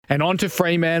And on to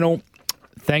Fremantle.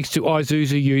 Thanks to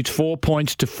Isuzu Utes, 4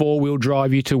 points to four-wheel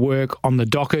drive you to work on the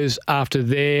Dockers after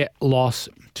their loss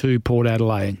to Port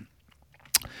Adelaide.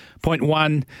 Point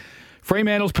 1,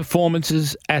 Fremantle's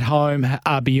performances at home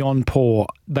are beyond poor.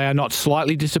 They are not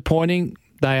slightly disappointing.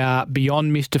 They are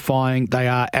beyond mystifying. They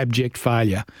are abject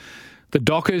failure. The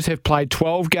Dockers have played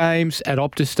 12 games at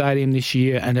Optus Stadium this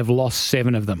year and have lost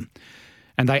 7 of them.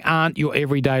 And they aren't your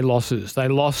everyday losses. They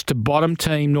lost to bottom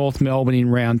team North Melbourne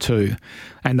in round 2.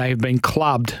 And they have been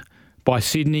clubbed by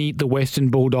Sydney, the Western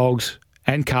Bulldogs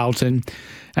and Carlton.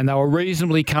 And they were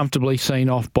reasonably comfortably seen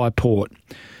off by Port.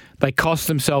 They cost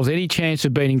themselves any chance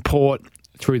of beating Port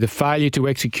through the failure to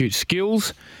execute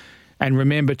skills. And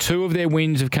remember, 2 of their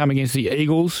wins have come against the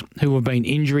Eagles, who have been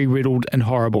injury-riddled and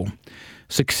horrible.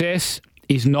 Success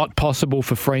is not possible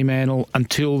for Fremantle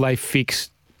until they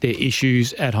fix their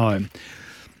issues at home.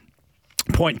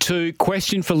 Point 2,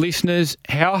 question for listeners.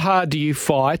 How hard do you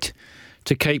fight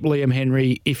to keep Liam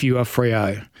Henry if you are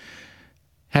Freo?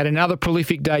 Had another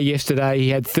prolific day yesterday. He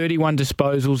had 31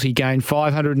 disposals. He gained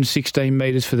 516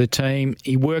 metres for the team.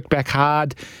 He worked back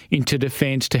hard into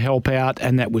defence to help out,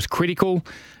 and that was critical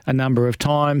a number of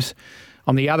times.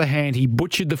 On the other hand, he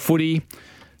butchered the footy.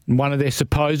 One of their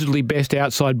supposedly best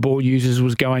outside ball users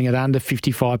was going at under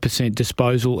 55%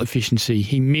 disposal efficiency.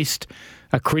 He missed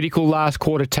a critical last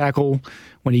quarter tackle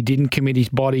when he didn't commit his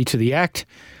body to the act,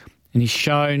 and he's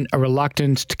shown a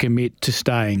reluctance to commit to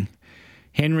staying.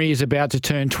 Henry is about to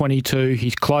turn 22.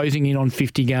 He's closing in on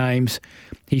 50 games.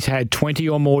 He's had 20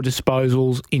 or more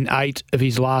disposals in 8 of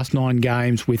his last 9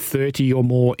 games, with 30 or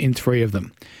more in 3 of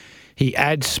them. He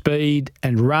adds speed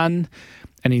and run,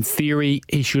 and in theory,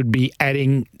 he should be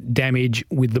adding damage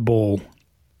with the ball.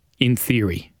 In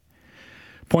theory.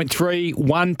 Point 3,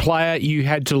 one player you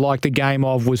had to like the game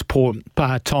of was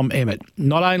Tom Emmett.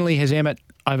 Not only has Emmett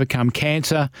overcome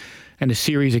cancer and a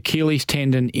serious Achilles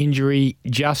tendon injury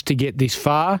just to get this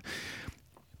far,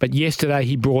 but yesterday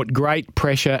he brought great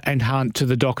pressure and hunt to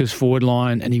the Dockers forward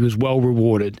line, and he was well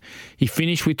rewarded. He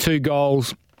finished with 2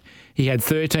 goals. He had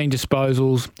 13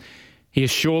 disposals. He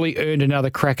has surely earned another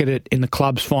crack at it in the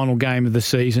club's final game of the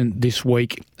season this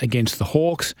week against the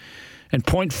Hawks. And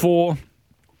point 4,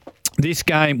 this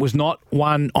game was not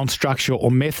one on structure or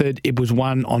method. It was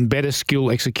one on better skill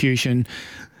execution.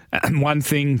 And one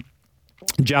thing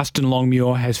Justin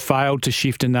Longmuir has failed to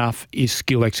shift enough is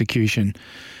skill execution.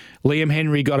 Liam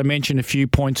Henry got a mention a few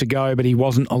points ago, but he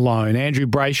wasn't alone. Andrew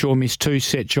Brayshaw missed 2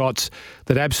 set shots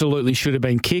that absolutely should have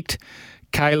been kicked.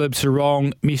 Caleb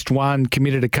Sarong missed 1,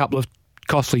 committed a couple of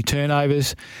costly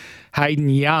turnovers. Hayden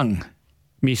Young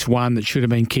missed 1 that should have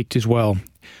been kicked as well.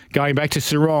 Going back to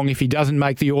Sarong, if he doesn't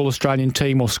make the All-Australian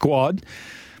team or squad,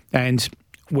 and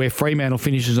where Fremantle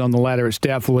finishes on the ladder, it's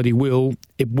doubtful that he will.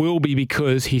 It will be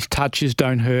because his touches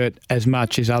don't hurt as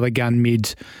much as other gun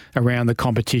mids around the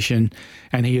competition,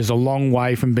 and he is a long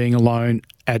way from being alone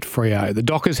at Freo. The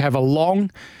Dockers have a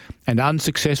long and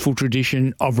unsuccessful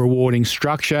tradition of rewarding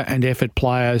structure and effort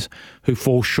players who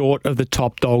fall short of the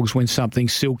top dogs when something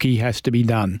silky has to be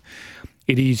done.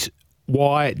 It is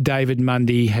why David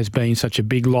Mundy has been such a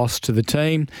big loss to the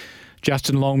team.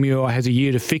 Justin Longmuir has a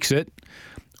year to fix it,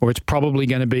 or it's probably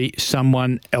going to be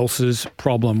someone else's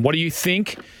problem. What do you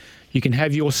think? You can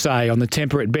have your say on the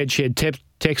Temperate Bedshed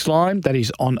text line. That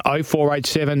is on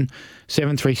 0487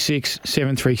 736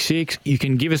 736. You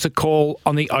can give us a call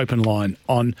on the open line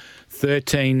on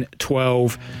 13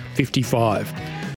 12 55.